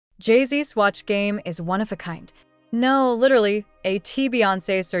Jay-Z's Swatch game is one of a kind. No, literally, a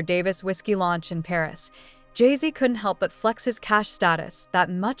Beyonce Sir Davis whiskey launch in Paris. Jay-Z couldn't help but flex his cash status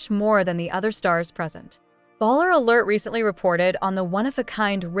that much more than the other stars present. Baller Alert recently reported on the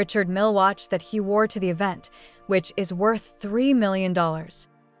one-of-a-kind Richard Mille watch that he wore to the event, which is worth $3 million.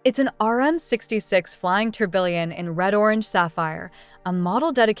 It's an RM66 Flying Tourbillon in red-orange sapphire, a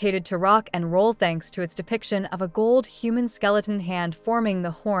model dedicated to rock and roll thanks to its depiction of a gold human skeleton hand forming the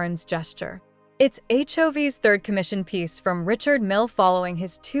horns gesture. It's HOV's third commission piece from Richard Mille following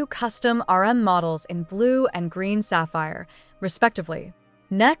his two custom RM models in blue and green sapphire, respectively.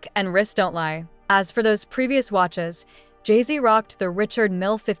 Neck and wrist don't lie. As for those previous watches, Jay-Z rocked the Richard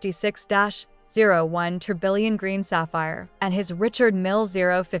Mille 56-01 Tourbillon green sapphire and his Richard Mille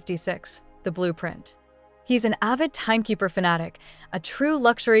 056, the blueprint. He's an avid timekeeper fanatic, a true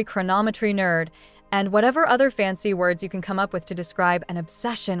luxury chronometry nerd, and whatever other fancy words you can come up with to describe an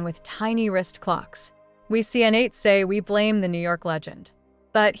obsession with tiny wrist clocks. We CN8 say we blame the New York legend.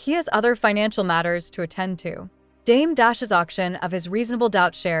 But he has other financial matters to attend to. Dame Dash's auction of his Reasonable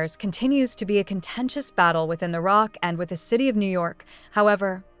Doubt shares continues to be a contentious battle within The Rock and with the city of New York.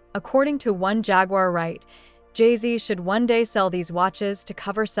 However, according to one Jaguar Wright, Jay-Z should one day sell these watches to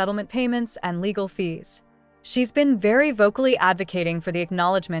cover settlement payments and legal fees. She's been very vocally advocating for the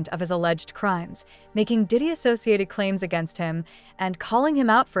acknowledgement of his alleged crimes, making Diddy-associated claims against him and calling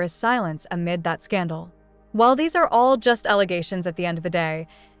him out for his silence amid that scandal. While these are all just allegations at the end of the day,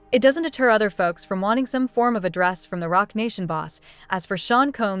 it doesn't deter other folks from wanting some form of address from the Roc Nation boss as for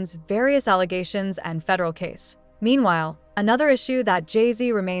Sean Combs' various allegations and federal case. Meanwhile, another issue that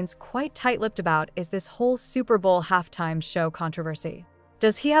Jay-Z remains quite tight-lipped about is this whole Super Bowl halftime show controversy.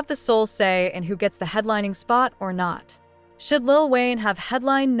 Does he have the sole say in who gets the headlining spot or not? Should Lil Wayne have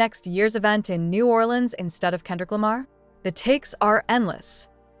headlined next year's event in New Orleans instead of Kendrick Lamar? The takes are endless.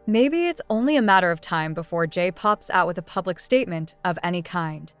 Maybe it's only a matter of time before Jay pops out with a public statement of any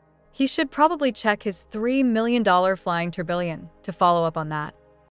kind. He should probably check his $3 million flying tourbillon to follow up on that.